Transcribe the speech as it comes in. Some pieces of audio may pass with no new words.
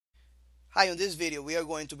Hi, on this video we are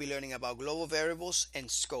going to be learning about global variables and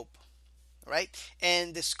scope. Right?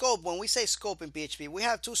 And the scope, when we say scope in PHP, we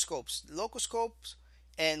have two scopes: local scopes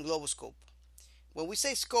and global scope. When we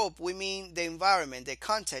say scope, we mean the environment, the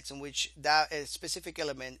context in which that specific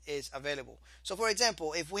element is available. So for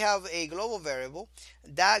example, if we have a global variable,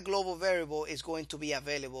 that global variable is going to be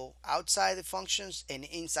available outside the functions and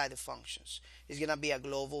inside the functions. It's going to be a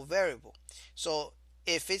global variable. So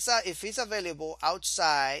if it's available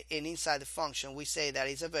outside and inside the function, we say that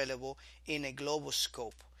it's available in a global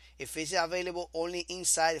scope. If it's available only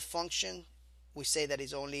inside the function, we say that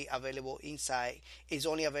it's only available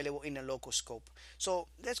in a local scope. So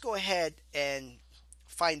let's go ahead and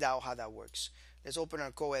find out how that works. Let's open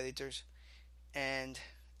our co-editors and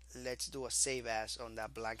let's do a save as on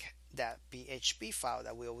that PHP file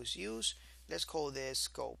that we always use. Let's call this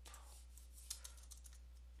scope.php.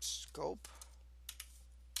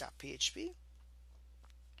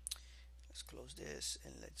 Let's close this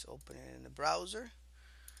and let's open it in the browser.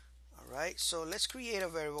 Alright, so let's create a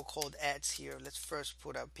variable called ads here. Let's first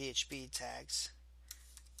put our PHP tags.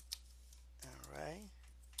 Alright.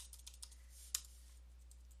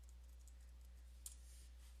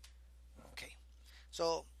 Okay,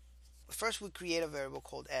 so first we create a variable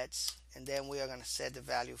called ads, and then we are going to set the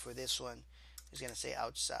value for this one. It's going to say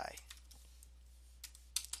outside.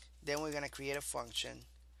 Then we're going to create a function,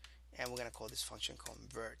 and we're going to call this function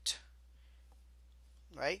convert.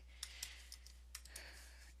 Right?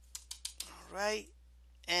 Right,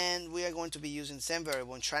 and we are going to be using the same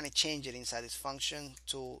variable and trying to change it inside this function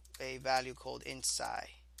to a value called inside.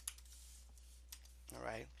 All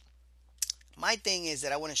right, my thing is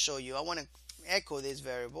that I want to show you, I want to echo this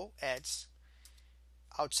variable ads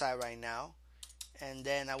outside right now, and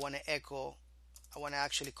then I want to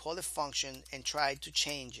actually call the function and try to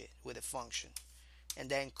change it with the function, and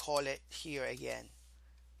then call it here again,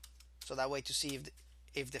 so that way to see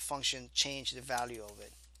if the function changed the value of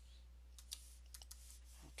it.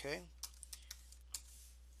 Okay,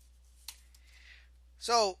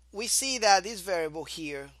 so we see that this variable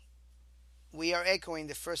here, we are echoing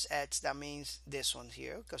the first ads. That means this one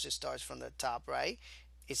here, because it starts from the top, right?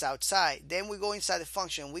 It's outside. Then we go inside the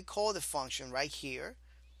function, we call the function right here,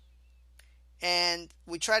 and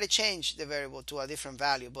we try to change the variable to a different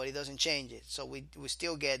value, but it doesn't change it, so we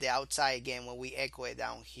still get the outside again when we echo it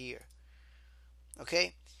down here.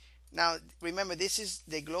 Okay, now remember, this is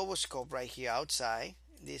the global scope right here, outside.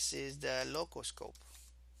 This is the local scope.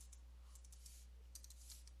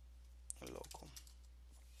 Local.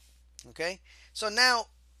 Okay, so now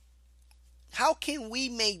how can we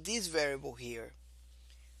make this variable here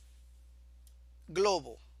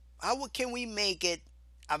global? How can we make it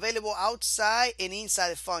available outside and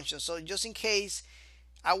inside the function? So just in case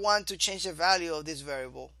I want to change the value of this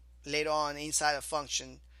variable later on inside a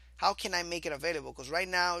function, how can I make it available? Because right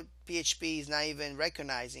now PHP is not even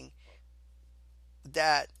recognizing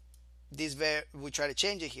that we try to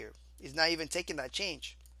change it here. It's not even taking that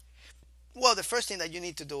change. Well, the first thing that you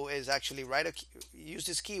need to do is actually use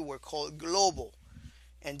this keyword called global,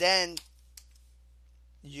 and then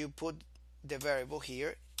you put the variable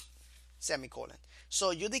here, semicolon.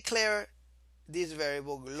 So you declare this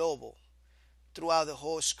variable global throughout the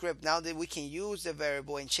whole script. Now that we can use the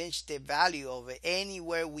variable and change the value of it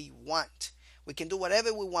anywhere we want. We can do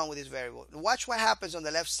whatever we want with this variable. Watch what happens on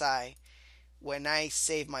the left side when I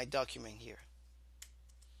save my document here.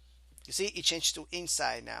 You see, it changed to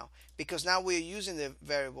inside now, because now we're using the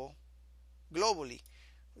variable globally.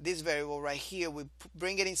 This variable right here, we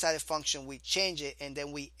bring it inside the function, we change it, and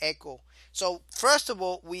then we echo. So first of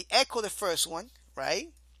all, we echo the first one,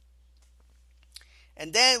 right?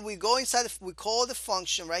 And then we go inside, we call the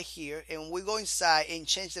function right here, and we go inside and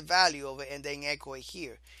change the value of it, and then echo it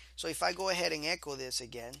here. So if I go ahead and echo this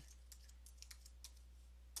again,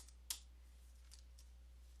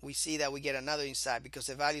 we see that we get another inside because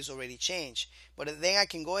the value is already changed. But then I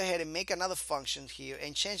can go ahead and make another function here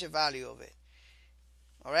and change the value of it.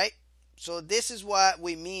 All right, so this is what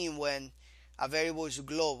we mean when a variable is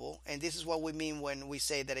global, and this is what we mean when we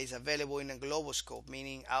say that it's available in a global scope,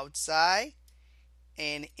 meaning outside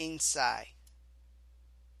and inside.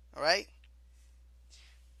 All right,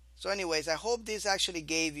 so anyways, I hope this actually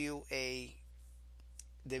gave you the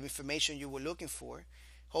information you were looking for.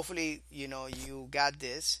 Hopefully, you got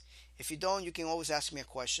this. If you don't, you can always ask me a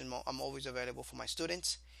question. I'm always available for my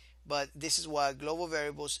students. But this is what global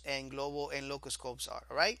variables and global and local scopes are,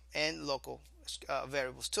 all right? And local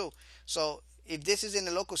variables too. So if this is in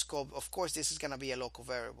the local scope, of course, this is going to be a local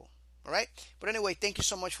variable, all right? But anyway, thank you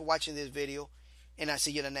so much for watching this video, and I'll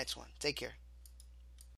see you in the next one. Take care.